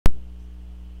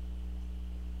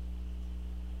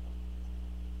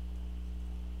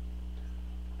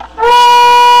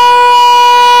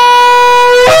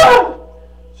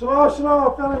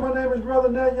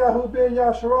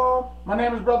YaHUaH. My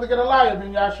name is Brother Allahim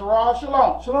in YaHUaH.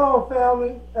 Shalom. Shalom,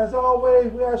 family. As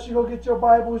always, we ask you to go get your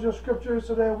Bibles, your scriptures,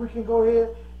 so that we can go ahead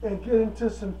and get into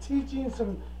some teaching,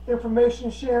 some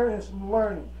information sharing, and some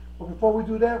learning. But before we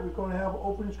do that, we're going to have an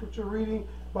opening scripture reading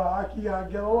by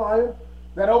YaHUaH.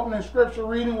 That opening scripture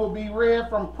reading will be read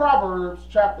from Proverbs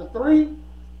chapter 3,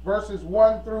 verses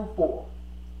 1 through 4.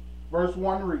 Verse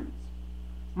 1 reads,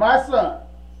 My son,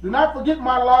 do not forget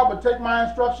my law, but take my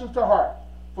instructions to heart.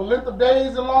 For length of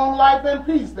days and long life and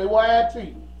peace they will add to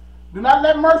you. Do not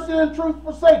let mercy and truth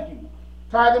forsake you.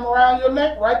 Tie them around your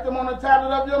neck, write them on the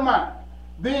tablet of your mind.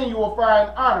 Then you will find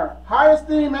honor, high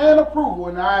esteem, and approval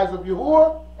in the eyes of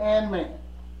YaHUaH and man.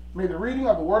 May the reading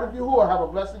of the word of YaHUaH have a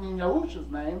blessing in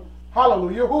Yahushua's name.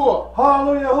 Hallelujah, YaHUaH.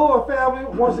 Hallelujah, YaHUaH, family.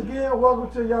 Once again,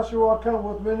 welcome to YaHUaH Come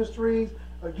With Ministries.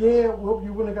 Again, we hope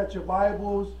you really got your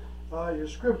Bibles, your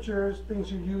scriptures,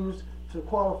 things you use to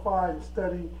qualify and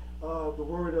study the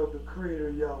word of the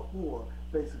Creator, YaHUaH,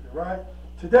 basically, right?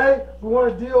 Today, we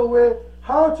want to deal with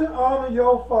how to honor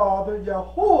your father,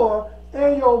 YaHUaH,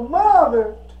 and your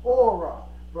mother, Torah,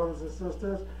 brothers and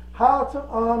sisters. How to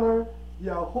honor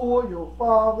YaHUaH, your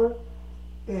father,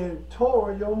 and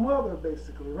Torah, your mother,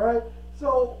 basically, right?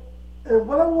 So, and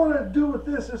what I want to do with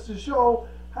this is to show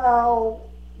how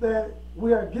that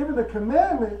we are given the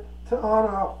commandment to honor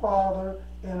our father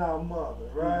and our mother,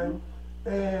 right?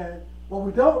 And what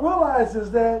we don't realize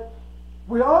is that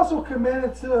we also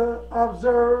commanded to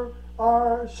observe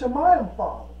our Shemayim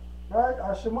father, right?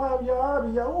 Our Shemayim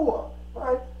YaHUaH,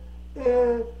 right?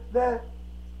 And that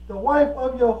the wife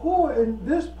of YaHUaH in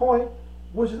this point,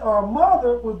 which is our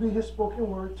mother, would be his spoken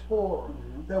word Torah,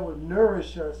 that would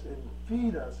nourish us and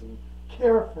feed us and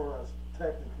care for us,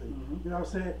 technically. You know what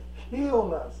I'm saying?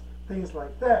 Heal us, things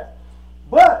like that.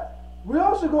 But we're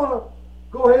also going to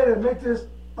go ahead and make this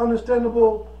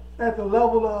understandable at the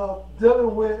level of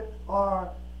dealing with our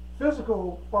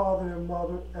physical father and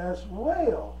mother as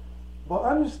well. But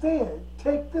understand,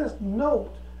 take this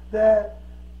note that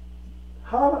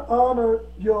how to honor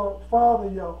your father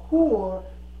YaHUaH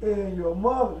and your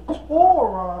mother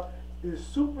Torah is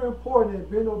super important in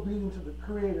being obedient to the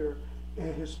Creator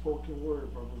and his spoken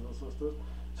word, brothers and sisters.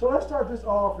 So let's start this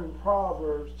off in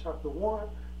Proverbs chapter 1.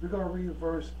 We're going to read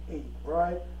verse 8,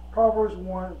 right? Proverbs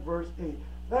 1, verse 8.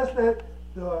 Let's let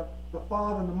the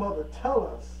father and the mother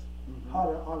tell us how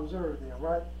to observe them,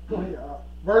 right? Go ahead.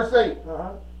 Verse 8.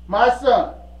 My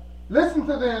son, listen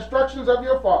to the instructions of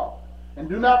your father, and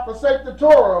do not forsake the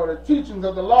Torah or the teachings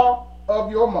of the law of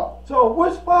your mother. So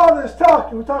which father is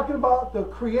talking? We're talking about the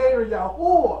Creator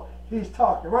YaHUaH. He's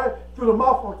talking, right? Through the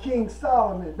mouth of King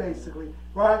Solomon, basically,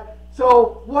 right?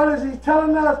 So what is he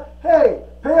telling us? Hey,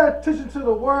 pay attention to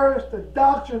the words, the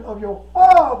doctrine of your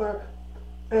father,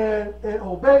 and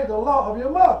obey the law of your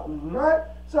mother, right?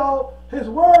 So his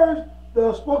words,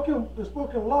 the spoken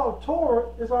law of Torah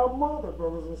is our mother,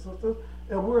 brothers and sisters,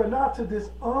 and we're not to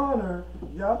dishonor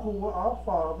YaHUaH, our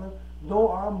father,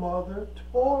 nor our mother,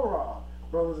 Torah,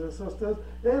 brothers and sisters.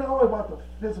 It ain't always about the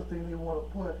physical thing they want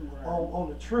to put on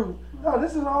the truth. No,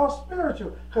 this is all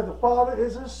spiritual, because the Father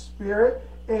is a spirit,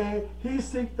 and he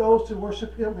seeks those to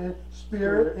worship him in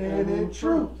spirit and in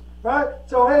truth, right?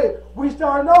 So, hey, we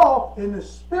starting off in the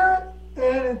spirit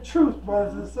and in truth,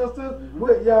 brothers and sisters,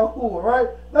 with YaHUaH, right?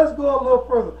 Let's go a little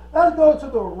further. Let's go to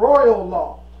the royal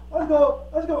law. Let's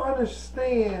go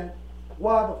understand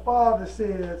why the Father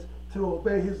says to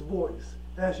obey his voice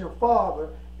as your father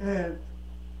and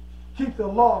keep the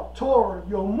law, Torah,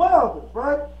 your mother,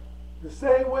 right? The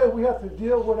same way we have to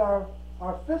deal with our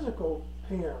physical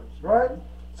parents, right?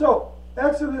 So,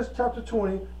 Exodus chapter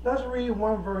 20, let's read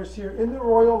one verse here. In the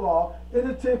royal law, in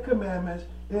the 10 commandments,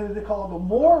 in they call the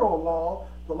moral law,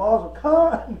 the laws of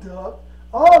conduct,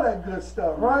 all that good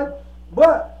stuff, right?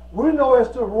 But we know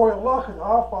it's the royal law because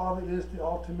our Father is the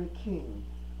ultimate king,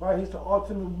 right? He's the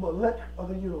ultimate Melech of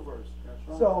the universe.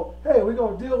 Right. So, hey, we're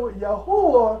going to deal with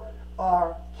YaHUaH,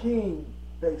 our king,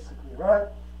 basically, right?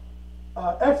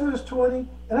 Exodus 20, and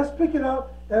let's pick it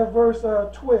up at verse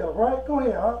 12, right? Go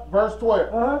ahead. Verse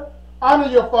 12. Honor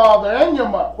your father and your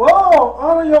mother. Whoa,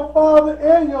 honor your father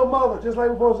and your mother, just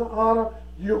like we're supposed to honor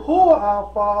YaHUaH,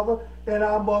 our father, and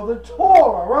our mother,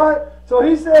 Torah, right? So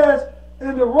he says,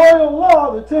 in the royal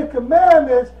law, the 10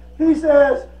 commandments, he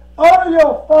says, honor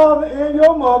your father and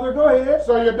your mother. Go ahead.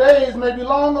 So your days may be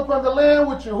long upon the land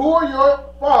which YaHUaH, your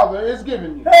father, is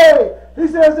giving you. Hey, he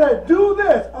says that do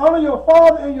this. Honor your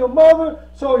father and your mother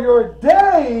so your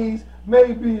days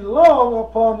may be long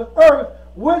upon the earth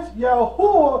which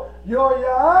YaHUaH, your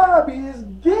Yahweh, is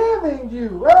giving you.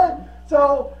 Right?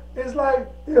 So it's like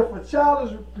if a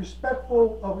child is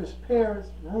respectful of his parents'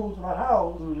 rules in the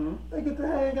house, they get to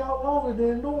hang out longer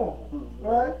than normal,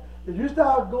 right? If you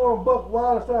start going buck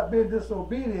wild and start being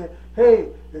disobedient, hey,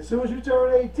 as soon as you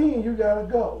turn 18, you gotta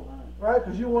go, right?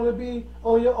 Because you want to be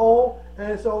on your own,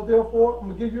 and so therefore, I'm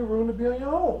gonna give you room to be on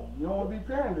your own. You don't want to be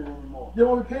parented anymore. You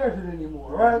don't want to be parented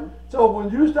anymore, right? So when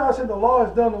you start saying the law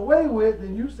is done away with,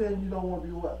 then you saying you don't want to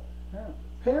be what?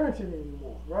 Parenting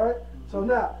anymore, right? So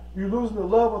now, you're losing the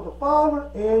love of the father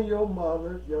and your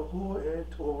mother, YaHUaH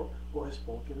and Torah, or his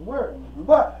spoken word.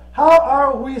 But how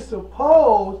are we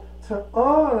supposed to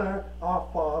honor our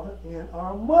father and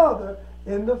our mother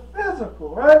in the physical,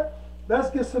 right?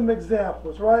 Let's get some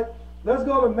examples, right? Let's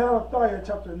go to Malachi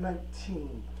chapter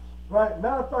 19, right?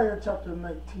 Malachi chapter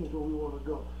 19 is where we want to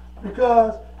go.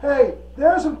 Because, hey, there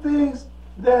are some things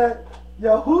that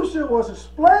YaHUaH was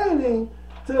explaining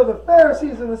to the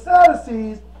Pharisees and the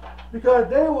Sadducees because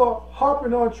they were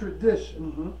harping on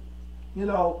tradition. You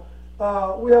know,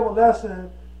 we have a lesson,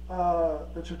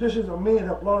 the traditions of men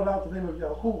have blotted out the name of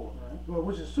YaHUaH,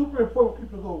 which is super important for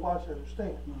people to go watch and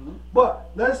understand. But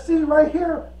let's see right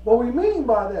here what we mean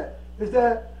by that is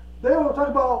that they will talk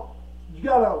about you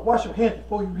gotta wash your hands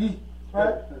before you eat,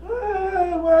 right?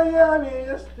 Well, yeah, I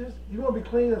mean, you're gonna be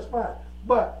clean, that's fine,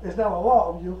 but it's not a law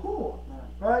of YaHUaH,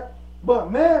 right?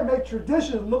 But man make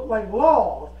traditions look like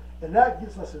laws, and that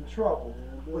gets us in trouble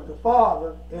with the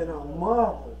father and our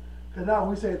mother. Because now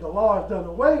we say the law is done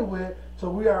away with, so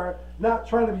we are not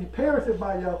trying to be parented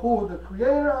by YaHUaH, the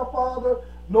creator, our father,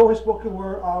 nor his spoken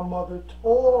word, our mother,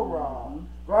 Torah.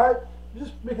 Right?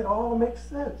 Just make it all make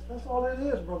sense. That's all it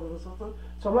is, brothers and sisters.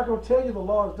 So I'm not going to tell you the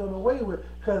law is done away with,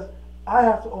 because I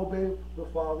have to obey the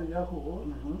father,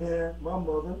 YaHUaH, and my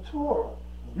mother, Torah.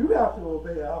 You have to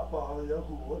obey our father,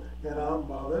 YaHUaH, and our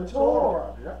mother,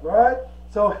 Torah. Right?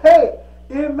 So, hey,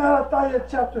 in Malachi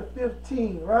chapter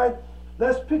 15, right?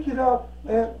 Let's pick it up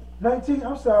at 19,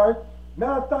 I'm sorry,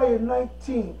 Malachi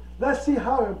 19. Let's see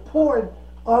how important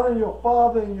honoring your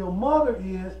father and your mother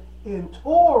is in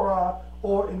Torah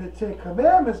or in the Ten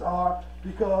Commandments are,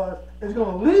 because it's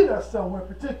going to lead us somewhere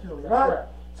particularly, right?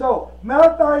 So,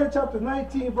 Malachi chapter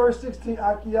 19, verse 16,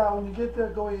 YaHUaH, when you get there,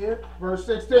 go ahead. Verse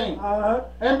 16.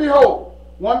 And behold,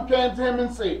 one came to him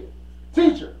and said,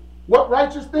 Teacher, what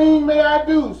righteous thing may I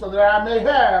do so that I may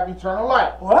have eternal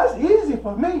life? Well, that's easy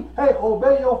for me. Hey,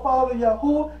 obey your father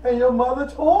YaHUaH and your mother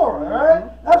Torah,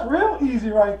 right? That's real easy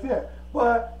right there.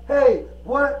 But, hey,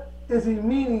 what is he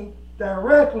meaning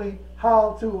directly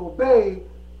how to obey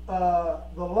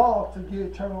the law to get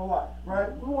eternal life, right?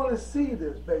 We want to see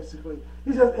this, basically.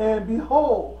 He says, and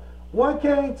behold, one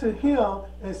came to him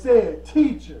and said,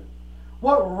 Teacher,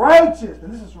 what righteous,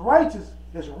 and this is righteous,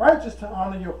 it's righteous to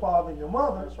honor your father and your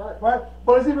mother, right?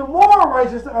 But it's even more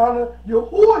righteous to honor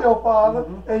YaHUaH, your father,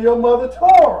 and your mother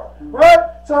Torah, right?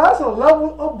 So that's a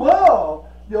level above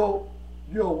your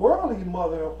worldly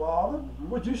mother and father,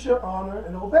 which you should honor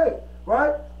and obey,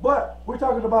 right? But we're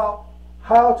talking about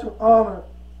how to honor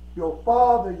your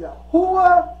father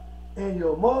YaHUaH and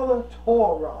your mother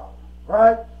Torah,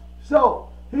 right? So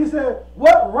he said,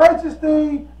 what righteous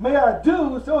thing may I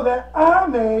do so that I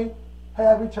may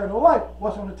have eternal life?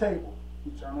 What's on the table?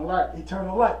 Eternal life.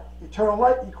 Eternal life. Eternal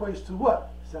life equates to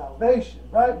what? Salvation,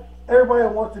 right?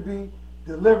 Everybody wants to be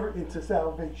delivered into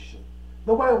salvation.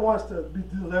 Nobody wants to be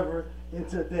delivered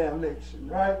into damnation,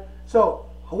 right? So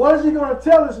what is he going to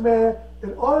tell us, man?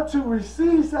 In order to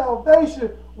receive salvation,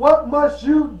 what must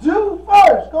you do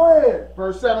first? Go ahead.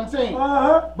 Verse 17.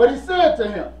 But he said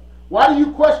to him, why do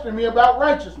you question me about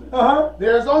righteousness?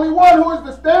 There is only one who is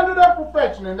the standard of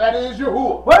perfection, and that is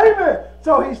YaHUaH. Wait a minute.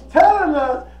 So he's telling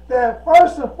us that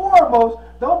first and foremost,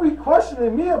 don't be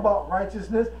questioning me about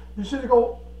righteousness. You should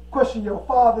go question your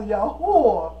father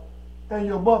YaHUaH and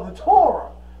your mother Torah,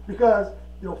 because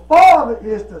your father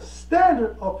is the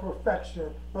standard of perfection,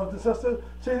 brothers and sisters.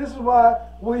 See, this is why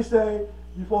we say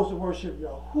you're supposed to worship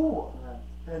YaHUaH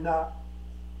and not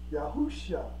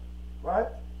YaHUshua, right?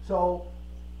 So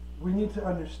we need to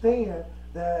understand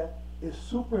that it's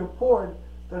super important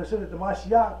to understand that the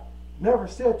Mashiach never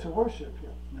said to worship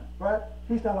him, right?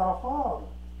 He's not our father.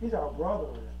 He's our brother.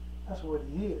 That's what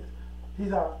he is.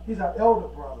 He's our elder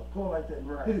brother, put it like that.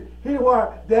 Right. He the one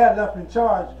dad left in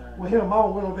charge when him and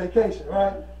mama went on vacation,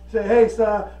 right? Say, hey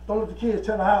son, don't let the kids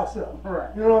tear the house up. Right.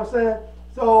 You know what I'm saying?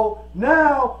 So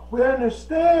now we're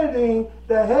understanding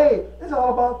that, hey, it's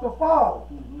all about the father.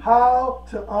 How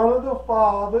to honor the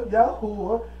father,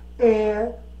 YaHUaH,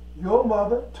 and your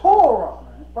mother, Torah.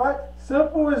 Right?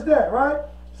 Simple as that, right?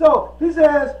 So he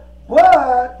says,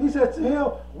 but he said to him,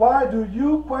 why do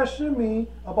you question me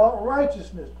about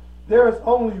righteousness? There is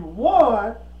only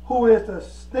one who is the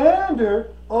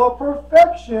standard of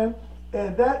perfection,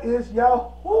 and that is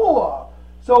YaHUaH.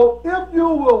 So if you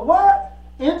will what?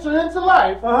 Enter into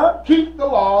life, keep the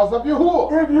laws of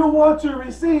YaHUaH. If you want to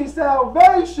receive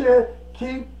salvation,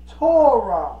 keep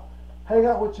Torah. Hang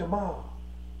out with your mom,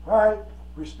 right?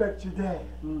 Respect your dad.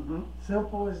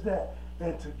 Simple as that.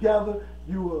 And together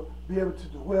you will be able to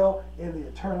dwell in the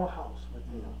eternal house with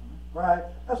him, right?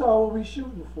 That's all we're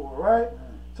shooting for, right?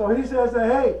 So he says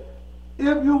that, hey,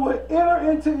 if you would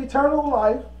enter into eternal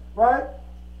life, right,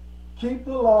 keep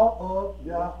the law of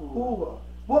YaHUaH.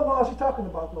 What law is he talking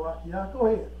about, though? Yeah, go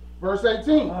ahead. Verse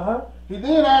 18. He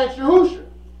then asked YaHUaH,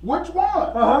 which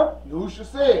one? YaHUaH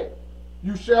said,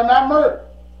 you shall not murder.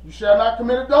 You shall not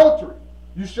commit adultery.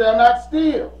 You shall not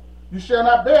steal. You shall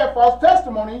not bear false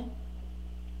testimony.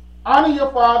 Honor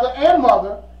your father and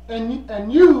mother,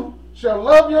 and you shall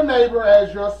love your neighbor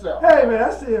as yourself. Hey, man,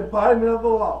 that's the embodiment of the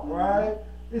law, right?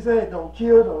 He said, don't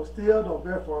kill, don't steal, don't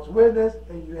bear false witness,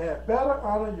 and you had better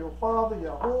honor your father,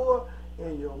 YaHUaH,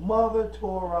 and your mother,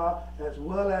 Torah, as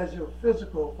well as your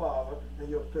physical father and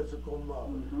your physical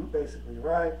mother, basically,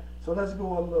 right? So let's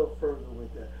go a little further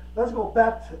with that. Let's go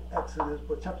back to Exodus,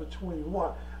 but chapter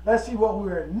 21. Let's see what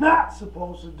we're not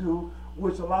supposed to do,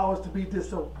 which allow us to be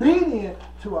disobedient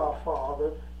to our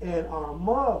father and our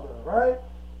mother, right?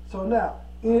 So now,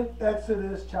 in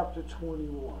Exodus chapter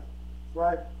 21,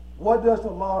 right? What does the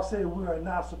law say we are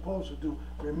not supposed to do?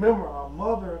 Remember, our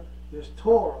mother is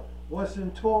Torah. What's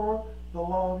in Torah? The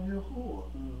law of YaHUaH,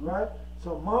 right?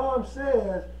 So mom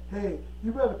says, hey,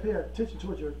 you better pay attention to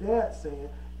what your dad's saying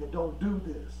and don't do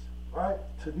this, right?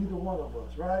 To neither one of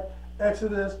us, right?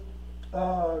 Exodus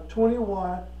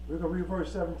 21, we're going to read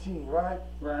verse 17, right?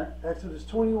 Right. Exodus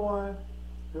 21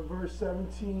 and verse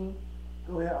 17.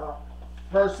 Go ahead,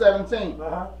 Verse 17.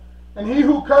 And he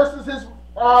who curses his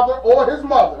father or his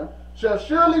mother shall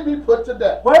surely be put to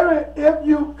death. Wait a minute, if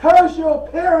you curse your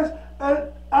parents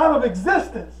out of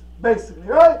existence, basically,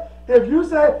 right? If you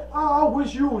say, oh, I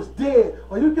wish you was dead,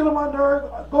 or you get on my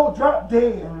nerves, go drop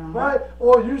dead, right?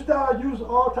 Or you start using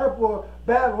all type of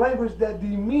bad language that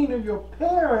demeanor your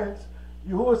parents,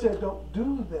 YaHUaH said, don't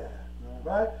do that,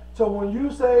 right? So when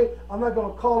you say, I'm not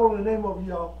going to call on the name of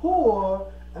YaHUaH,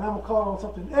 and I'm going to call on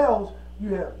something else, you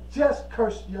have just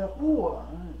cursed YaHUaH,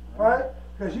 right?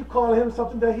 Because you call him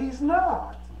something that he's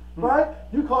not, right?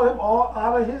 You call him all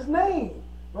out of his name,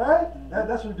 right?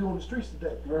 That's what we do in the streets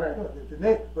today. Right.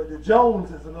 But the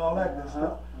Joneses and all that good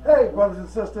stuff. Hey, brothers and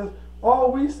sisters,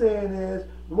 all we saying is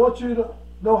we want you to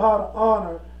know how to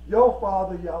honor your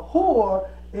father YaHUaH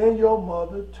and your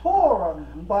mother Torah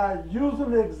by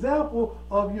using the example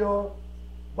of your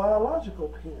biological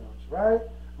parents, right?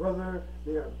 Whether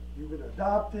you've been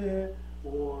adopted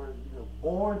or you're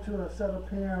born to a set of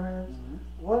parents,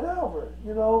 whatever,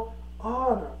 you know,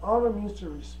 honor. Honor means to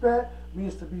respect,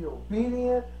 means to be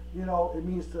obedient, you know, it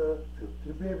means to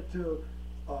be able to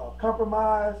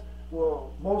compromise.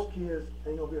 Well, most kids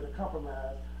ain't gonna be able to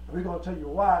compromise. And we're gonna tell you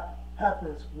why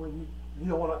happens when you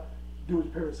don't wanna do what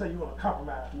your parents say, you wanna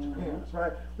compromise with your parents,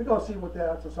 right? We're gonna see what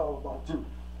that's all about too.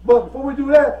 But before we do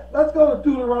that, let's go to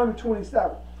Deuteronomy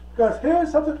 27. Because here's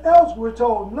something else we're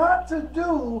told not to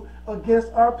do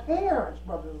against our parents,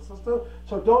 brothers and sisters.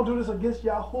 So don't do this against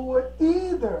YaHUaH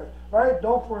either, right?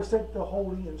 Don't forsake the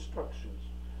holy instructions.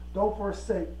 Don't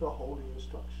forsake the holy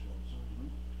instructions.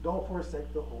 Don't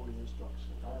forsake the holy instructions.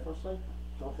 Right?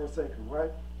 Don't forsake them,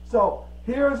 right? So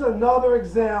here's another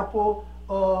example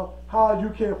of how you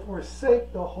can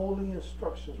forsake the holy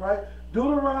instructions, right?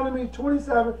 Deuteronomy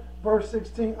 27, verse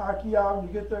 16. Akiyam, you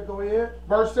get there? Go ahead.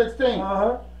 Verse 16.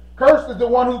 Cursed is the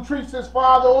one who treats his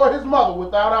father or his mother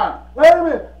without honor. Wait a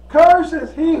minute. Cursed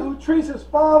is he who treats his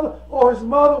father or his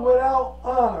mother without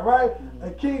honor, right?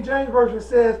 And King James Version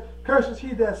says, cursed is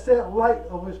he that set light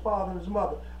of his father and his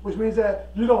mother, which means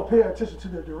that you don't pay attention to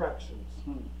their directions,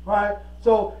 right?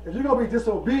 So if you're going to be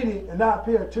disobedient and not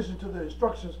pay attention to the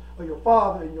instructions of your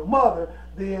father and your mother,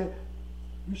 then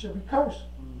you should be cursed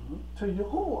to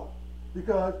YaHUaH.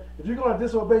 Because if you're going to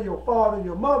disobey your father and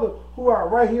your mother, who are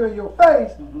right here in your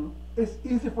face, it's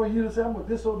easy for you to say, I'm going to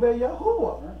disobey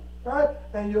YaHUaH, right?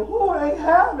 And YaHUaH ain't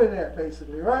having that,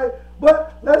 basically, right?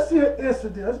 But let's see an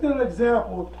incident. Let's get an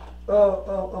example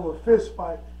of a fist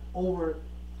fight over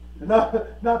not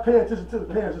paying attention to the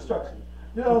parents' instructions.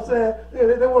 You know what I'm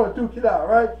saying? They want to duke it out,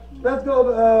 right? Let's go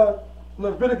to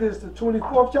Leviticus, the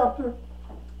 24th chapter.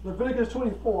 Leviticus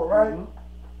 24, right?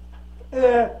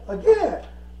 And again,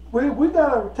 we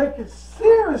got to take it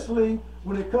seriously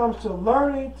when it comes to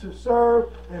learning to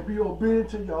serve and be obedient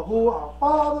to YaHUaH, our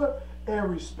Father,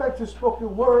 and respect His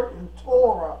spoken word in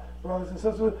Torah, brothers and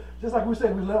sisters. Just like we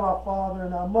say we love our father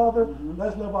and our mother,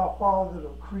 let's love our father, the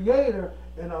creator,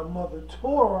 and our mother,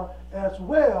 Torah, as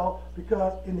well,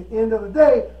 because in the end of the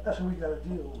day, that's what we got to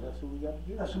deal with. That's what we got to deal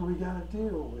with. That's what we got to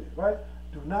deal with, right?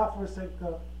 Do not forsake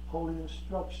the holy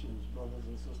instructions, brothers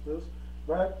and sisters,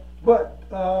 right? But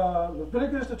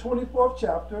Leviticus, the 24th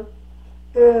chapter,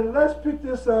 and let's pick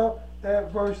this up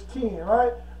at verse 10,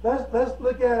 right? Let's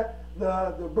look at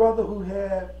the brother who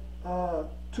had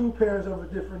two parents of a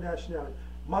different nationality.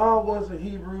 Mom was a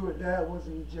Hebrew and dad was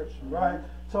an Egyptian, right?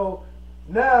 So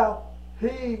now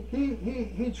he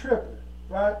tripping,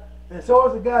 right? And so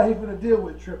is the guy he's going to deal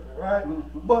with tripping, right?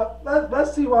 But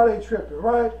let's see why they tripping,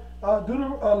 right?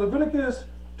 Leviticus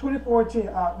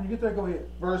 24:10. When you get there, go ahead.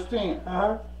 Verse 10.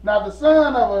 Uh-huh. Now the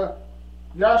son of a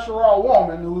YHUH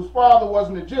woman, whose father was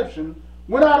an Egyptian,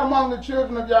 went out among the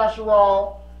children of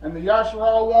YHUH, and the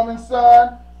YHUH woman's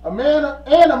son, a man of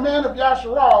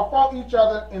YHUH, fought each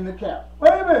other in the camp.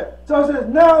 Wait a minute. So it says,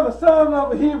 now the son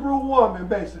of a Hebrew woman,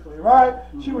 basically, right?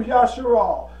 She was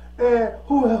YHUH, and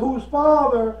whose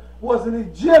father was an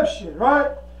Egyptian,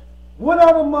 right? Went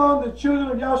out among the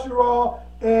children of YHUH,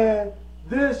 and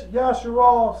this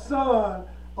YHUH son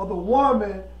of the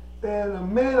woman and the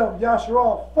man of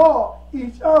YHUH fought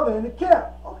each other in the camp.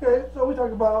 Okay, so we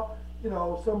talk about,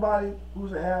 somebody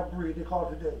who's a half-breed, they call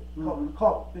it today.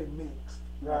 Call it, they mixed,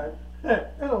 right?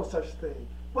 Ain't no such thing.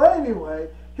 But anyway,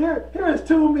 here is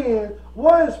two men.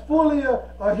 One is fully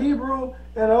a Hebrew,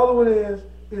 and the other one is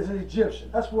an Egyptian.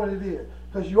 That's what it is.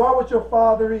 Because you are what your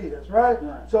father is, right?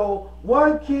 So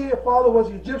one kid, father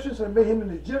was Egyptian, so they made him an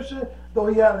Egyptian, though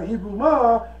he had a Hebrew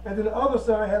mom, and then the other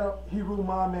son had a Hebrew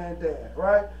mom and dad,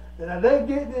 right? And now they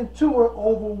getting into it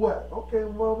over what? Okay,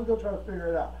 well, we're going to try to figure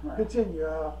it out. Continue.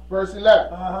 Verse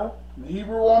 11. The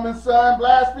Hebrew woman's son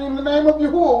blasphemed the name of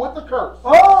YaHUaH with the curse.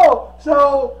 Oh,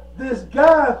 so this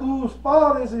guy whose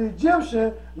father is an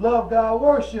Egyptian loved God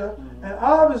worship, and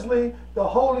obviously the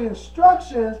holy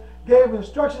instructions gave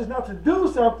instructions not to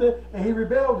do something, and he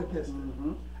rebelled against it.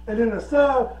 And then the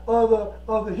son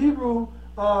of the Hebrew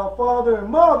father and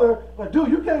mother, like, dude,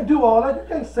 you can't do all that. You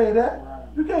can't say that.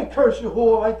 You can't curse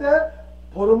YaHUaH like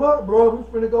that. Put them up, bro. We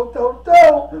finna go toe to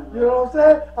toe. You know what I'm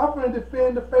saying? I'm finna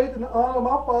defend the faith and the honor of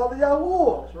my father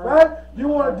YaHUaH. Right? You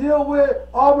want to deal with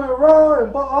all around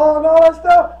and Baal and all that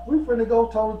stuff? We finna go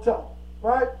toe to toe.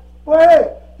 Right? But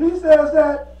hey, he says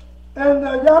that, and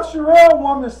the YHUH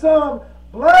woman's son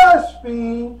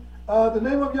blasphemed the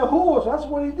name of YaHUaH. So that's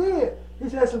what he did. He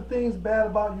said some things bad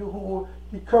about YaHUaH.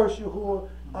 He cursed YaHUaH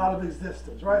out of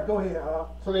existence. Right? Go ahead,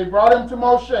 So they brought him to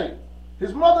Moshe.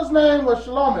 His mother's name was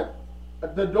Shalomith,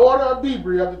 the daughter of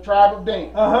Debri of the tribe of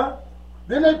Dan.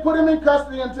 Then they put him in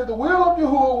custody until the will of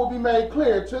YaHUaH will be made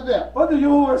clear to them. What did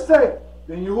YaHUaH say?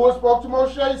 Then YaHUaH spoke to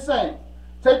Moshe, saying,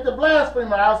 take the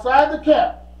blasphemer outside the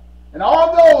camp, and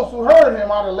all those who heard him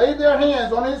are to lay their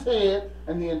hands on his head,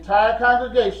 and the entire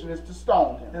congregation is to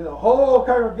stone him. And the whole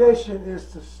congregation is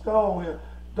to stone him.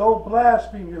 Don't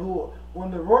blaspheme YaHUaH.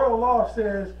 When the royal law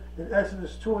says in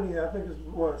Exodus 20, I think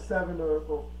it's 7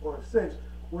 or 6,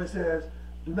 where it says,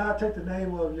 do not take the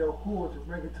name of YaHUaH to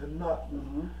bring it to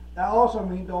nothing. That also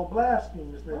means don't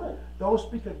blaspheme his name. Don't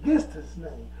speak against his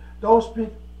name. Don't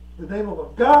speak the name of a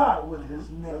God with his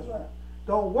name.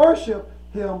 Don't worship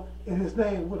him in his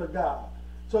name with a God.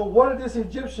 So what did this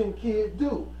Egyptian kid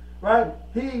do? Right?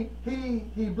 He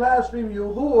blasphemed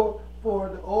YaHUaH for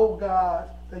the old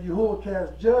gods that YaHUaH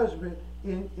cast judgment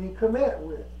in Kemet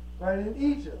with, right, in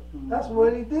Egypt. That's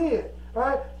what he did,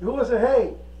 right? YaHUaH said,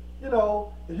 hey,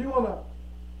 if you want to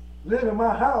live in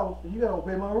my house, then you got to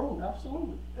obey my rules.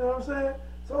 Absolutely. You know what I'm saying?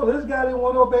 So this guy didn't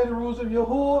want to obey the rules of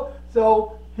YaHUaH,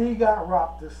 so he got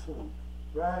rocked to sleep,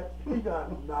 right? He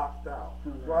got knocked out,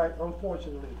 right?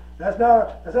 Unfortunately. That's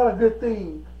not a good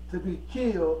thing to be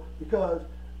killed because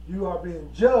you are being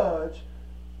judged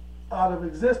out of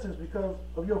existence because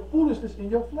of your foolishness in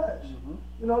your flesh.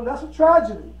 That's a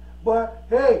tragedy. But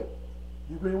hey,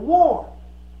 you've been warned.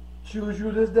 Choose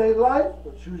you this day life,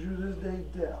 or choose you this day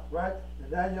death, right?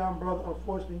 And that young brother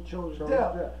unfortunately chose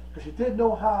death because he didn't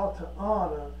know how to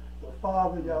honor the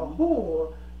father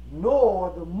YaHUaH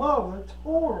nor the mother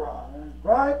Torah,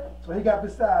 right? So he got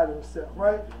beside himself,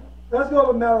 right? Let's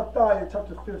go to Malachi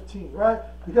chapter 15, right?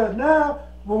 Because now,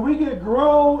 when we get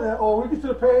grown, or we get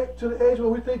to the age where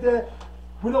we think that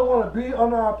we don't want to be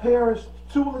under our parents'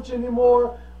 tutelage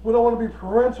anymore, we don't want to be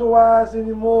parentalized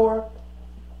anymore,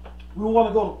 we want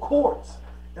to go to courts,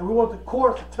 and we want the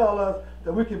courts to tell us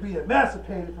that we can be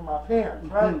emancipated from our parents,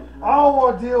 right? I don't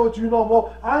want to deal with you no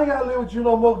more. I ain't got to live with you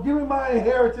no more. Give me my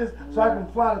inheritance so I can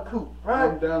fly the coop,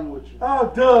 right? I'm done with you.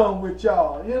 I'm done with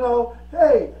y'all,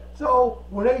 Hey, So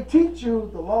when they teach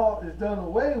you the law is done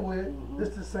away with,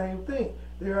 it's the same thing.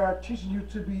 They are teaching you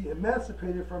to be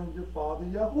emancipated from your father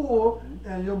YaHUaH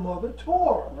and your mother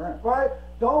Torah, right?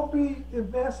 Don't be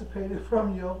emancipated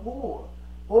from YaHUaH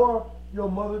or your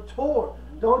mother Torah.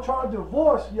 Don't try to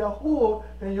divorce YaHUaH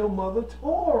and your mother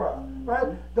Torah, right?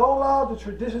 Don't allow the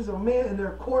traditions of men and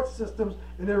their court systems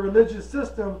and their religious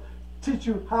systems teach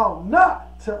you how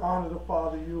not to honor the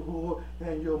father YaHUaH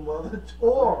and your mother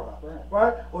Torah,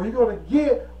 right? Or you're going to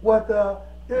get what the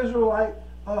Israelite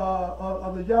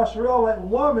of the Yisraelite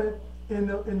woman in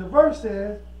the verse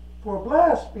says, for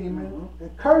blaspheming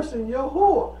and cursing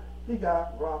YaHUaH, he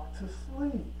got rocked to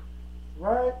sleep,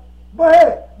 right? But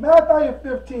hey, Matthew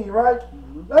 15, right?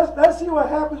 Let's see what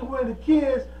happens when the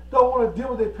kids don't want to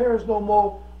deal with their parents no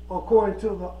more according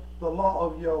to the law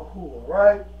of YaHUaH,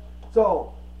 right?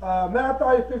 So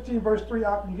Matthew 15 verse 3,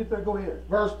 you get that? Go ahead.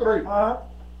 Verse 3.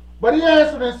 But he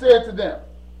answered and said to them,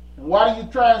 and why do you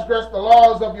transgress the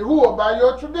laws of YaHUaH by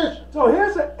your tradition? So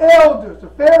here's the elders, the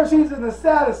Pharisees and the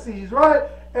Sadducees, right?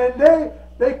 And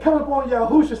they come upon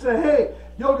YaHUaH and say, hey,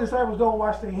 your disciples don't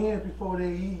wash their hands before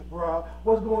they eat, bro.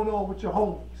 What's going on with your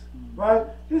homies, right?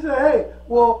 He said, hey,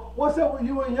 well, what's up with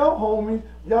you and your homies?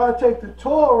 Y'all take the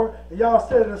Torah and y'all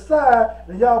set it aside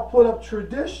and y'all put up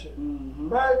tradition,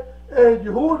 right? And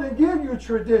YaHUaH didn't give you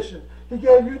tradition. He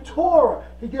gave you Torah.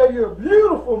 He gave you a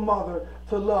beautiful mother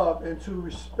to love and to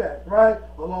respect, right?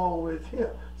 Along with him.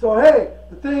 So, hey,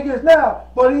 the thing is now,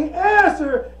 but he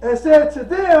answered and said to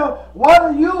them,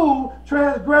 why do you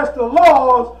transgress the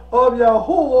laws of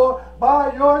YaHUaH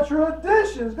by your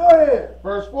traditions? Go ahead.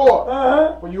 Verse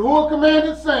 4. For YaHUaH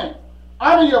commanded, saying,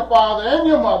 honor your father and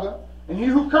your mother, and he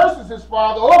who curses his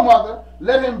father or mother,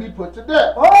 let him be put to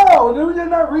death. Oh, did we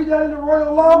not read that in the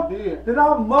royal law? We did. Did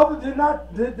our mother,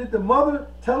 did the mother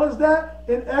tell us that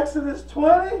in Exodus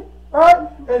 20? Right?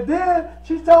 And then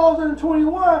she tells us in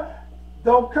 21,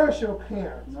 don't curse your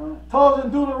parents. Tells us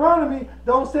in Deuteronomy,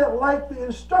 don't set like the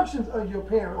instructions of your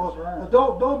parents. Or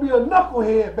don't be a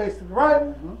knucklehead, basically, right?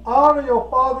 Honor your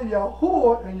father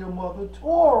YaHUaH and your mother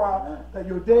Torah, that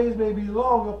your days may be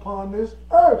long upon this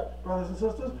earth, brothers and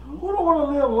sisters. Who don't want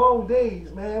to live long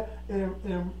days, man,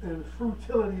 in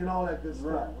frutility and all that good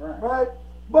stuff, right?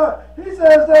 But he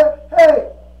says that,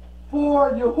 hey,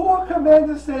 for YaHUaH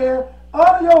commanded, saying,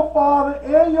 honor your father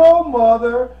and your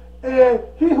mother, and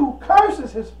he who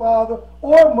curses his father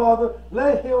or mother,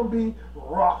 let him be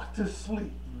rocked to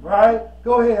sleep. Right?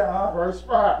 Go ahead. Verse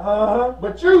 5.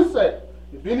 But you say,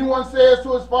 if anyone says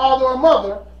to his father or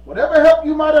mother, whatever help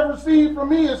you might have received from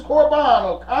me is korban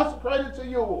or consecrated to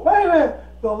you. Wait a minute.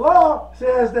 The law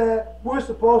says that we're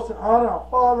supposed to honor our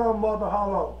father and mother how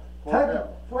long?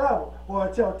 Forever. Or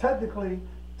until technically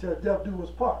till death do us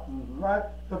part. Right?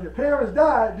 So if your parents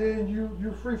died, then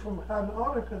you're free from having to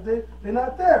honor because they're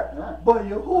not there. But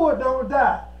YaHUaH don't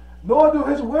die, nor do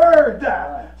his word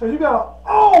die. So you gotta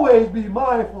always be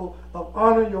mindful of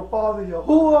honoring your father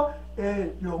YaHUaH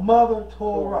and your mother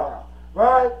Torah.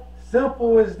 Right?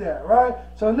 Simple as that, right?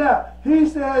 So now he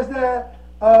says that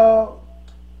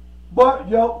but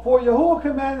for YaHUaH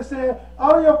commanded, saying,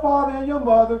 honor your father and your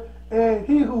mother, and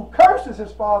he who curses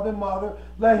his father and mother,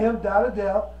 let him die to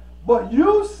death. But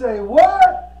you say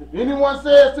what? If anyone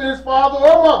says to his father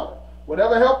or mother,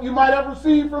 whatever help you might have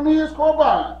received from me is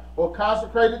korban, or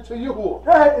consecrated to YaHUaH.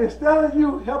 Hey, instead of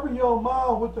you helping your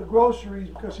mom with the groceries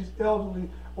because she's elderly,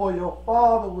 or your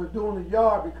father with doing the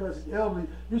yard because he's elderly,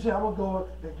 you say, I'm going to go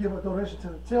and give a donation to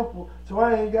the temple, so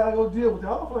I ain't got to go deal with it. I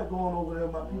don't feel like going over there,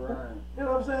 my people. You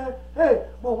know what I'm saying? Hey,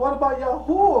 but what about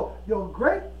YaHUaH, your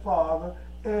great father,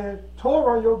 and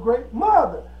Torah, your great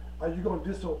mother? Are you going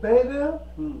to disobey them?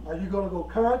 Are you going to go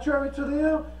contrary to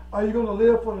them? Are you going to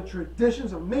live for the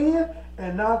traditions of men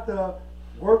and not the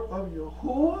work of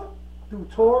YaHUaH through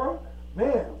Torah?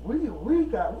 Man, we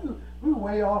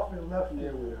way off in left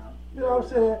field. You know what I'm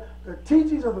saying? The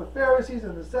teachings of the Pharisees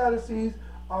and the Sadducees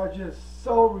are just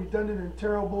so redundant and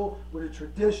terrible with the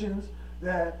traditions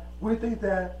that we think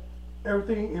that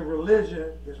everything in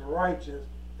religion is righteous,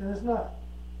 and it's not.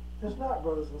 It's not,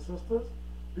 brothers and sisters.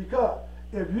 Because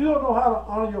if you don't know how to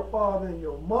honor your father and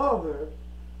your mother,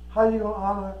 how are you going to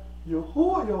honor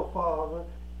YaHUaH, your father,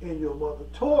 and your mother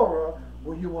Torah,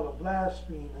 when you want to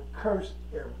blaspheme and curse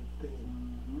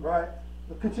everything? Right?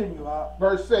 But continue out.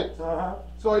 Verse 6.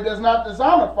 So he does not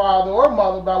dishonor father or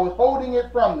mother by withholding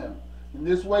it from them. In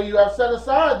this way you have set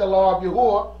aside the law of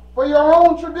YaHUaH for your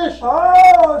own tradition.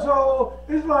 Oh, so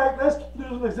it's like, let's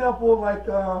use an example like,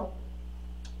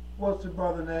 what's the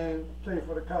brother name? Playing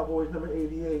for the Cowboys, number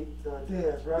 88,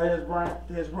 Dez, right? Dez Bryant.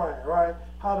 Dez Bryant, right?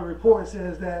 How the report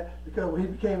says that because when he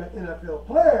became an NFL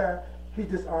player he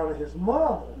dishonored his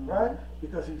mother, right?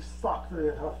 Because he socked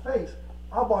her in her face.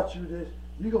 I bought you this,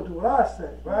 you gonna do what I say,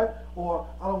 right? Or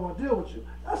I don't want to deal with you.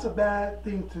 That's a bad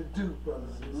thing to do,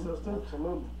 brothers and sisters.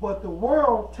 Absolutely. But the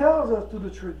world tells us through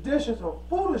the traditions of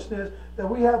foolishness that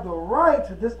we have the right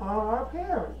to dishonor our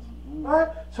parents, right?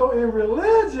 So in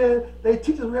religion, they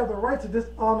teach us we have the right to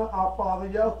dishonor our father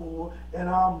YaHUaH and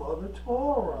our mother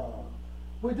Torah.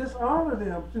 We dishonor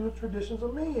them through the traditions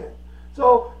of men.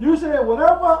 So you say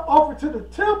whatever I offer to the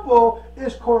temple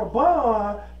is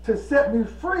korban to set me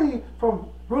free from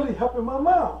really helping my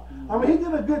mom. I mean, he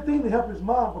did a good thing to help his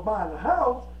mom by buying the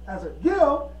house as a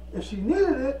gift if she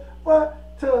needed it,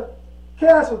 but to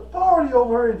cast authority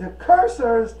over her and to curse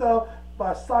her and stuff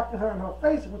by socking her in her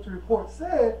face, which the report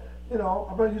said, you know,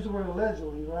 I'm going to use the word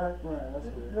allegedly, right? Right, that's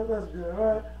good. That's good,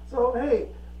 right? So, hey,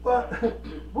 but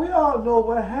we all know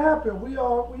what happened. We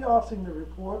all seen the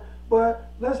report.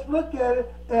 But let's look at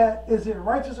it at, is it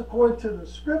righteous according to the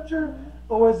scripture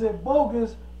or is it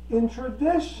bogus in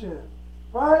tradition,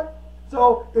 right?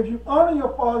 So if you honor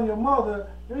your father and your mother,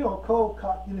 you're not going to cold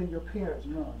cock your parents.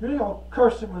 No. You're not going to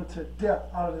curse them unto death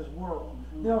out of this world.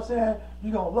 You know what I'm saying?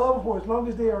 You're going to love them for as long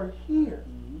as they are here.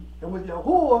 And with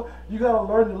YaHUaH, you got to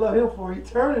learn to love him for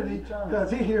eternity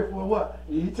because he's here for what?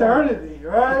 Eternity,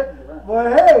 right?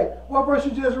 But hey, what verse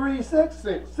you just read? 6?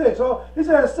 6. 6. So he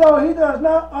says, so he does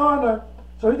not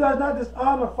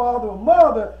dishonor father or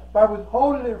mother by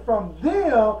withholding it from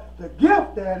them, the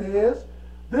gift that is.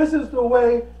 This is the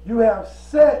way you have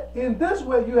set, in this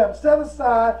way you have set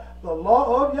aside the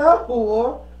law of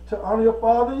YaHUaH to honor your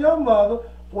father and your mother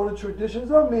for the traditions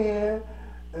of men,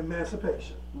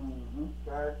 emancipation.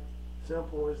 Right?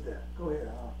 Simple as that. Go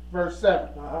ahead. Verse 7.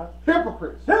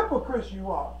 Hypocrites. Hypocrites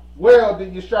you are. Well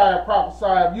did YaHUaH prophesy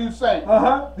of you, saying,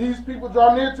 these people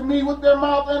draw near to me with their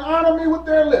mouth and honor me with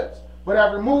their lips, but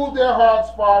have removed their hearts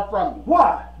far from me.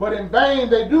 Why? But in vain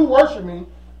they do worship me,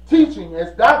 teaching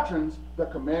as doctrines the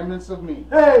commandments of me.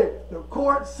 Hey, the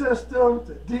court system,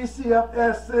 the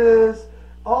DCFSs,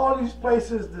 all these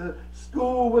places, the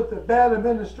school with the bad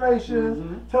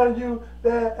administrations, telling you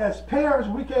that as parents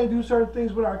we can't do certain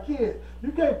things with our kids.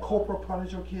 You can't corporal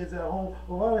punish your kids at home.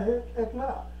 Well, why the heck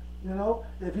not? You know,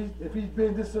 if he's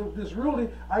been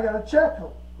disunruly, I gotta check him,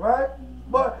 right?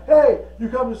 But hey, you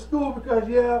come to school because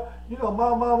you know,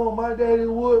 my mama and my daddy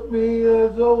whooped me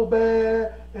so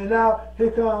bad, and now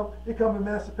here come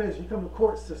emancipation. Here come the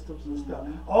court systems and stuff.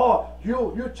 Oh,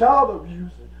 you're child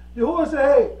abusing. YaHUaH say,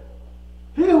 hey,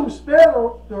 he who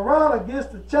spared the rod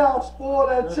against the child spoiled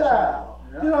that child.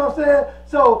 You know what I'm saying?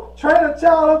 So train a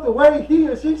child up the way he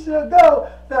or she should go,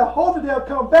 that hopefully they'll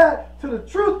come back to the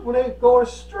truth when they go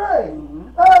astray.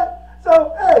 Right?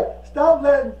 So, hey, stop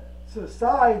letting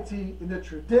society and the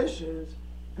traditions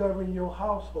govern your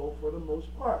household for the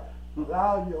most part.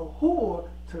 Allow YaHUaH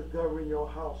to govern your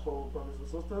household, brothers and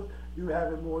sisters. You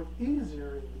have it more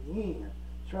easier in the end.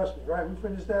 Trust me, right? We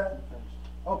finished that?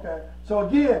 Okay, so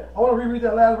again, I want to reread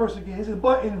that last verse again. It says,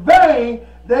 but in vain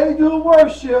they do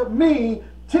worship me,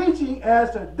 teaching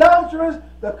as the doctrines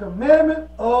the commandment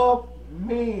of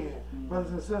men.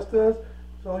 Brothers and sisters,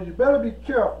 so you better be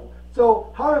careful.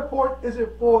 So how important is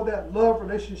it for that love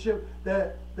relationship,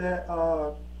 that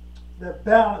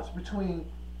balance between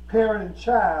parent and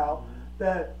child,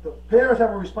 that the parents have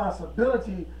a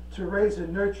responsibility to raise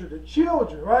and nurture the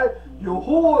children, right?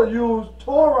 YaHUaH used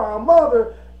Torah, our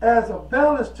mother, as a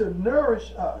balance to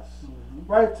nourish us,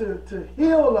 right? To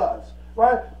heal us,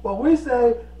 right? But we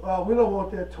say, we don't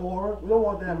want that Torah, we don't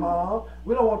want that mom,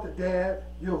 we don't want the dad,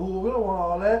 YaHUaH, we don't want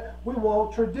all that. We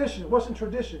want tradition. What's in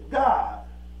tradition? God.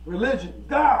 Religion.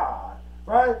 God.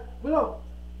 Right? We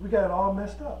got it all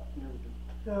messed up. We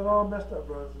got it all messed up,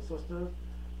 brothers and sisters.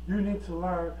 You need to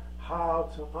learn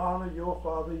how to honor your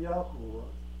father YaHUaH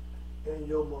and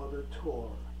your mother Torah.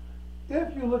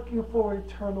 If you're looking for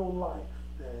eternal life,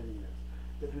 that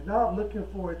is. If you're not looking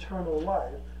for eternal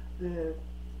life, then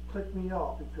click me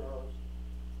off, because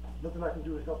nothing I can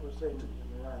do to help or say to you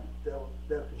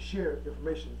that can share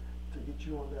information to get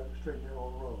you on that straight and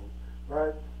narrow road,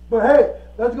 right? But hey,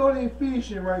 let's go to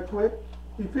Ephesians right quick.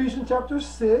 Ephesians chapter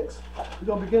 6. We're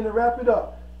going to begin to wrap it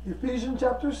up. Ephesians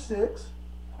chapter 6.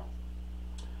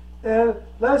 And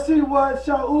let's see what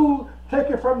YaHUaH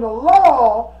taken from the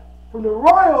law, from the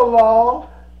royal law,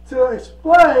 to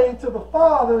explain to the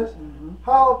fathers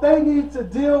how they need to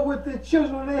deal with the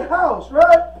children in their house,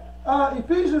 right?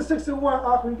 Ephesians 6:1,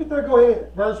 Alohim, get there, go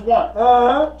ahead. Verse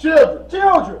 1.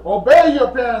 Children, obey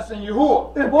your parents in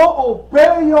YaHUaH. It will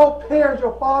obey your parents,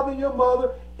 your father and your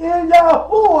mother, in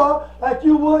YaHUaH, like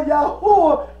you would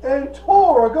YaHUaH in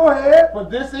Torah. Go ahead. For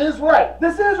this is right.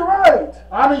 This is right.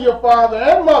 Honor your father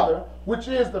and mother, which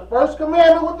is the first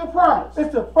commandment with the promise,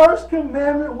 It's the first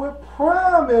commandment with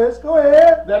promise. Go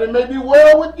ahead. that it may be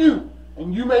well with you,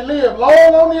 and you may live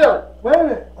long on the earth. Wait a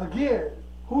minute. Again,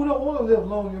 who don't want to live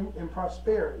long in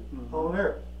prosperity on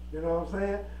earth? You know what I'm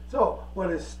saying? So, but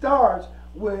it starts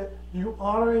with you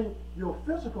honoring your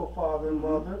physical father and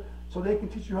mother, so they can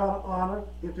teach you how to honor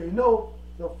if they know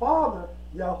the Father,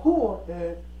 YaHUaH,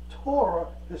 and Torah,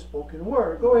 the spoken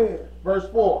word. Go ahead. Verse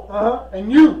 4. Uh-huh.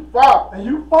 And you, fathers, And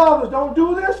you fathers, don't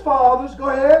do this, fathers. Go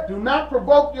ahead. do not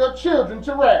provoke your children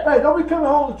to wrath, Hey, don't be coming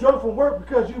home drunk from work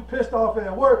because you pissed off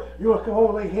at work. You want to come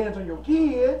home and lay hands on your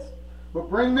kids. but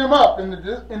bring them up in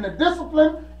the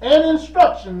discipline and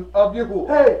instruction of YaHUaH.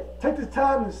 Hey, take the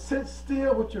time to sit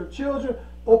still with your children,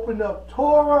 open up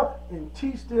Torah, and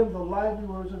teach them the lively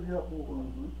words of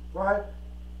YaHUaH. Right?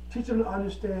 Teach them to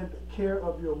understand the care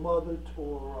of your mother,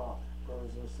 Torah,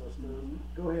 brothers and sisters.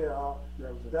 Go ahead, Al.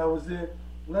 That was it.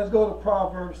 Let's go to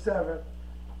Proverbs 7.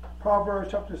 Proverbs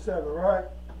chapter 7, right?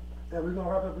 And we're going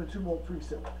to wrap up in 2 more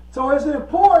precepts. So it's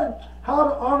important how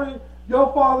to honor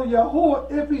your father,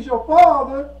 YaHUaH, if he's your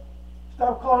father.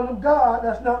 Stop calling him God.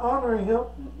 That's not honoring him.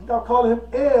 Stop calling him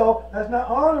El. That's not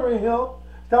honoring him.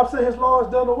 Stop saying his law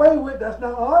is done away with. That's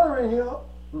not honoring him.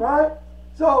 Right?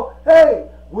 So, hey,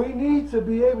 we need to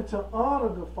be able to honor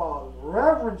the Father,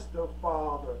 reverence the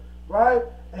Father, right?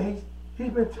 And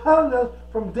he's been telling us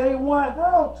from day one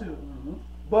how to.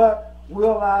 But we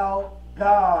allow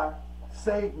God,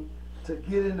 Satan, to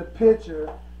get in the picture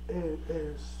and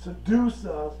seduce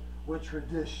us with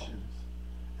traditions.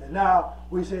 And now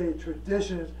we say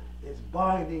traditions is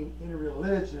binding in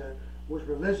religion, which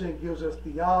religion gives us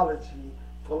theology,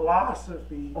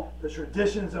 philosophy, the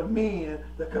traditions of men,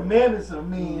 the commandments of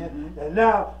men, and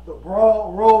now the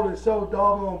broad road is so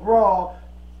doggone broad,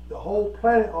 the whole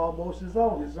planet almost is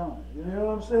on it. You know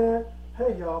what I'm saying?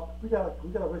 Hey y'all, we gotta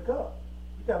wake up.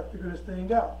 We gotta figure this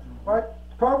thing out, right?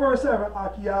 Proverbs 7,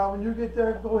 YaHUaH, when you get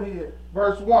there, go ahead.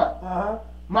 Verse 1.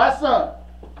 My son,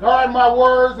 guard my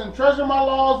words and treasure my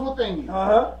laws within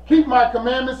you. Keep my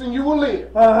commandments and you will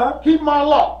live. Keep my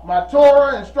law, my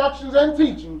Torah, instructions, and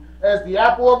teaching as the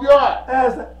apple of your eye.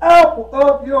 As the apple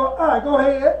of your eye. Go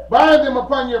ahead. Bind them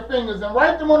upon your fingers and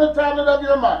write them on the tablet of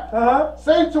your mind.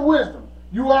 Say to wisdom,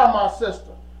 you are my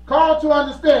sister. Call to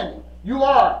understanding, you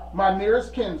are my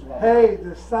nearest kinswoman. Hey,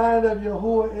 the sign of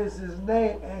YaHUaH is his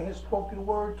name and his spoken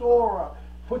word Torah.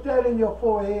 Put that in your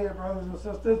forehead, brothers and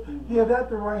sisters. Give that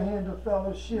the right hand of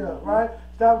fellowship, right?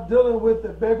 Stop dealing with the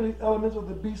beggarly elements of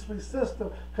the beastly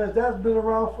system, because that's been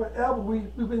around forever.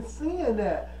 We've been seeing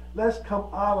that. Let's come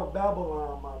out of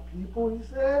Babylon, my people. He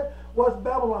said, what's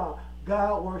Babylon?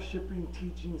 God-worshiping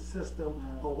teaching system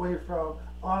away from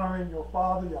honoring your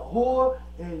father, YaHUaH,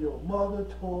 and your mother,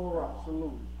 Torah.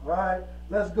 Absolutely. All right?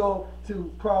 Let's go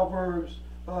to Proverbs,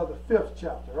 the 5th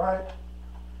chapter, right?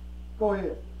 Go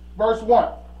ahead. Verse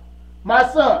 1. My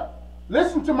son,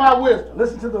 listen to my wisdom.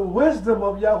 Listen to the wisdom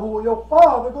of YaHUaH, your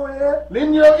father. Go ahead.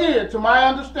 Lend your ear to my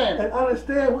understanding. And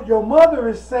understand what your mother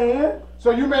is saying. So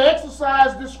you may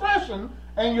exercise discretion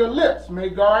and your lips may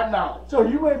guard knowledge. So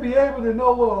you may be able to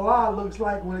know what a lie looks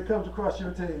like when it comes across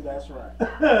your table. That's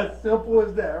right. Simple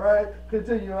as that, right?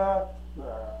 Continue.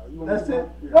 That's it.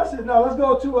 Yeah. That's it. Now let's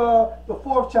go to the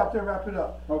 4th chapter and wrap it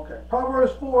up. Okay.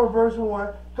 Proverbs 4, verse 1.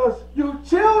 Because you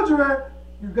children,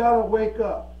 you got to wake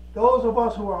up. Those of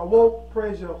us who are woke,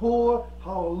 praise YaHUaH,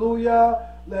 hallelujah.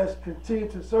 Let's continue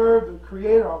to serve the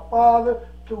Creator, our Father,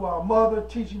 through our mother,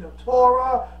 teaching the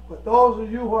Torah. But those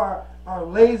of you who are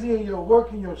lazy in your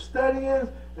work and your studying,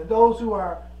 and those who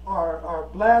are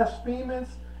blasphemers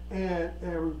and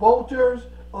revolters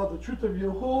of the truth of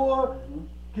YaHUaH,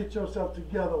 get yourself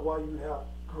together while you have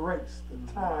grace,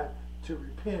 the time to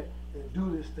repent and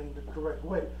do this thing the correct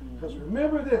way. Because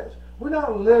remember this, we're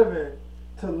not living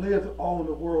to live to own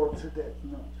the world today.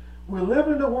 No. We're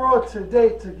living in the world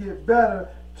today to get better,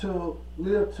 to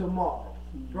live tomorrow.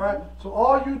 Right? So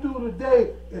all you do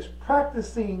today is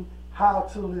practicing how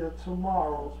to live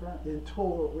tomorrow in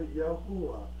Torah with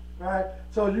YaHUaH. Right?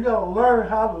 So you got to learn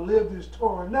how to live this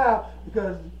Torah now,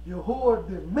 because YaHUaH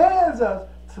demands us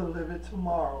to live it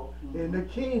tomorrow in the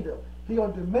kingdom. He's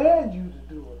going to demand you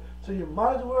to do it. So you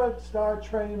might as well start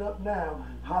training up now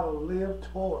how to live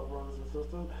Torah, brothers and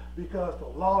sisters, because the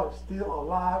law is still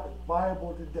alive and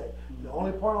viable today. The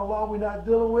only part of the law we're not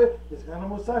dealing with is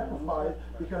animal sacrifice,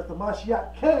 because the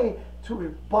Mashiach came to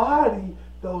embody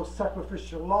those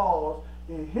sacrificial laws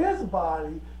in his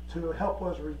body to help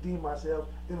us redeem ourselves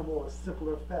in a more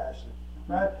simpler fashion.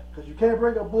 Right? Because you can't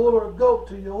bring a bull or a goat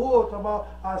to YaHUaH talking about,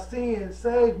 I sin,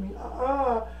 save me.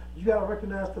 You got to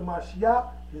recognize the Mashiach,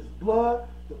 his blood,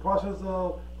 the process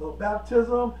of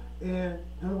baptism, and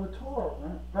dealing with Torah.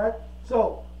 Right?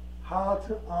 So, how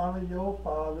to honor your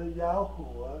father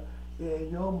YaHUaH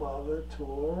and your mother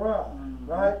Torah,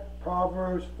 right?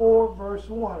 Proverbs 4 verse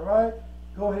 1, right?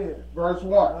 Go ahead. Verse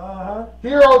 1. Uh-huh.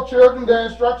 Hear, O children, the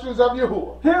instructions of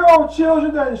YaHUaH. Hear, O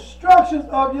children, the instructions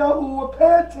of YaHUaH.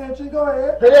 Pay attention. Go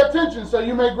ahead. Pay attention so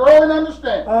you may grow in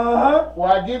understanding. Uh-huh. For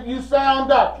I give you sound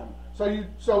doctrine.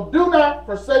 So do not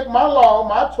forsake my law,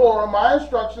 my Torah, my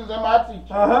instructions, and my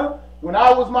teaching. Uh-huh. When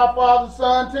I was my father's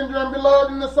son, tender and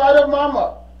beloved in the sight of my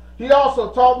mother, he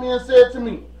also taught me and said to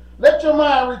me, let your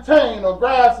mind retain or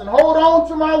grasp and hold on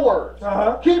to my words.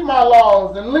 Uh-huh. Keep my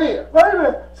laws and live. Wait a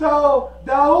minute. So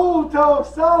Daoud told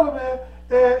Solomon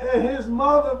and his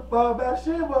mother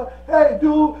Bathsheba, hey,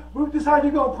 dude, this is how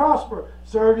you're going to prosper.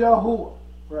 Serve YaHUaH.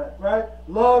 Right. Right?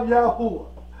 Love YaHUaH.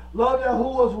 Love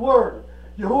YaHUaH's word.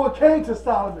 YaHUaH came to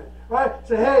Solomon, right?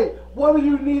 Say, hey, what do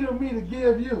you need of me to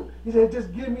give you? He said,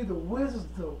 just give me the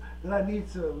wisdom that I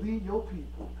need to lead your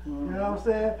people. You know what I'm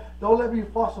saying? Don't let me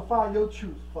falsify your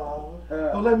truth, Father.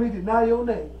 Don't let me deny your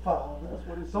name, Father.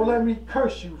 Don't let me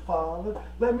curse you, Father.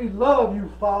 Let me love you,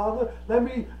 Father. Let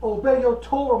me obey your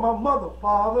Torah, my mother,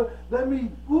 Father. Let me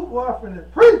whoop off and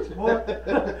preach, boy.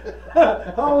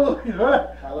 Hallelujah, right?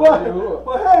 Hallelujah.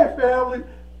 But hey, family,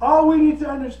 all we need to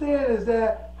understand is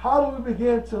that how do we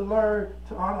begin to learn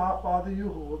to honor our Father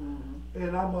YaHUaH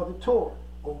and our mother Torah?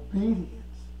 Obedience.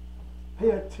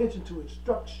 Pay attention to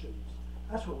instructions.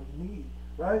 That's what we need,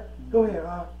 right? Go ahead.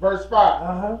 Verse 5.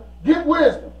 Uh-huh. Get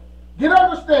wisdom. Get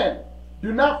understanding.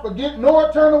 Do not forget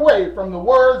nor turn away from the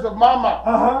words of my mouth.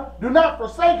 Uh-huh. Do not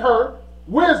forsake her,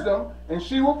 wisdom, and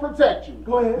she will protect you.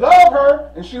 Go ahead. Love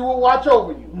her, and she will watch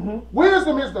over you. Mm-hmm.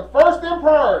 Wisdom is the first in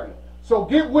priority. So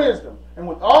get wisdom. And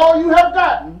with all you have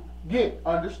gotten, get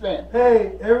understanding.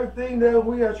 Hey, everything that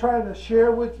we are trying to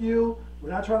share with you,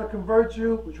 we're not trying to convert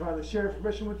you. We're trying to share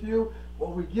information with you.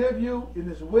 What we give you in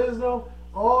this wisdom,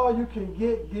 all you can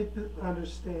get this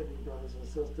understanding, brothers and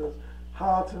sisters,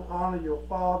 how to honor your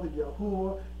father,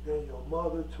 YaHUaH, and your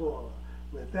mother, Torah.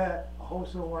 With that, I hope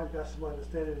someone got some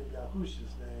understanding in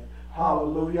Yahushua's name.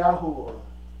 Hallelujah.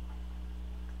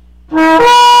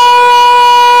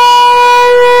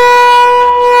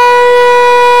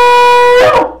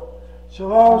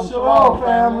 Shalom, shalom,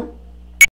 family.